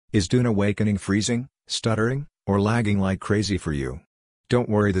Is Dune Awakening freezing, stuttering, or lagging like crazy for you? Don't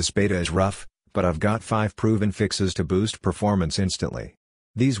worry, this beta is rough, but I've got 5 proven fixes to boost performance instantly.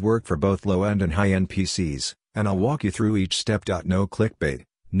 These work for both low-end and high-end PCs, and I'll walk you through each step. No clickbait,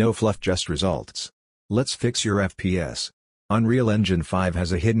 no fluff, just results. Let's fix your FPS. Unreal Engine 5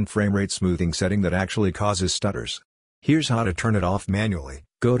 has a hidden framerate smoothing setting that actually causes stutters. Here's how to turn it off manually.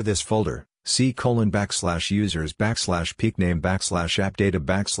 Go to this folder,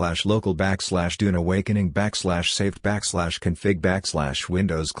 c:\users\peakname\appdata\local\Dune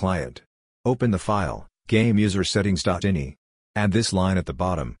Awakening/saved/config/Windows Client. Open the file, GameUserSettings.ini. Add this line at the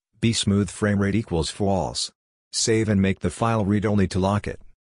bottom, be smooth framerate equals false. Save and make the file read-only to lock it.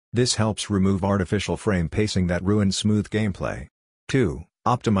 This helps remove artificial frame pacing that ruins smooth gameplay. 2.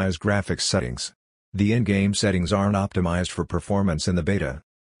 Optimize graphics settings. The in-game settings aren't optimized for performance in the beta.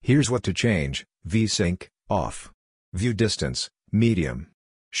 Here's what to change: VSync, off. View distance, medium.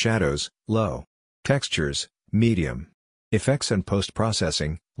 Shadows, low. Textures, medium. Effects and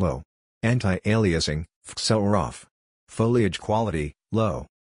post-processing, low. Anti-aliasing, FXO off. Foliage quality, low.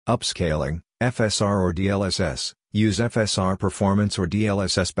 Upscaling, FSR or DLSS, use FSR performance or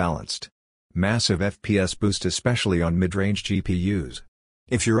DLSS balanced. Massive FPS boost especially on mid-range GPUs.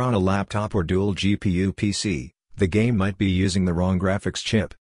 If you're on a laptop or dual GPU PC, the game might be using the wrong graphics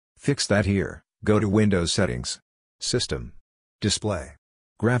chip. Fix that here. Go to Windows Settings. System. Display.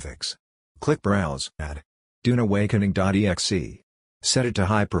 Graphics. Click Browse. Add Dune Awakening.exe. Set it to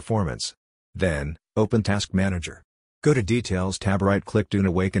high performance. Then, open Task Manager. Go to Details tab, right-click Dune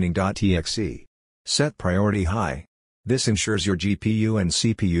Awakening.exe. Set priority high. This ensures your GPU and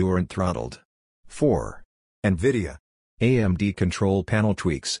CPU aren't throttled. 4. NVIDIA AMD Control Panel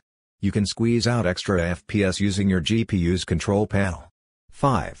tweaks. You can squeeze out extra FPS using your GPU's control panel.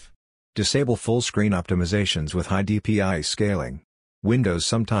 5. Disable full-screen optimizations with high DPI scaling. Windows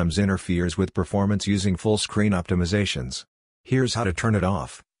sometimes interferes with performance using full-screen optimizations. Here's how to turn it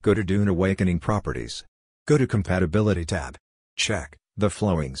off. Go to Dune Awakening Properties. Go to Compatibility tab. Check the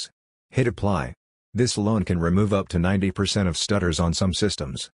flowings. Hit Apply. This alone can remove up to 90% of stutters on some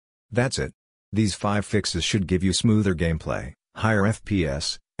systems. That's it. These 5 fixes should give you smoother gameplay, higher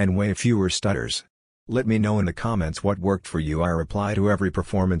FPS, and way fewer stutters. Let me know in the comments what worked for you. I reply to every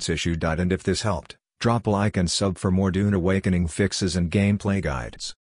performance issue. And if this helped, drop a like and sub for more Dune Awakening fixes and gameplay guides.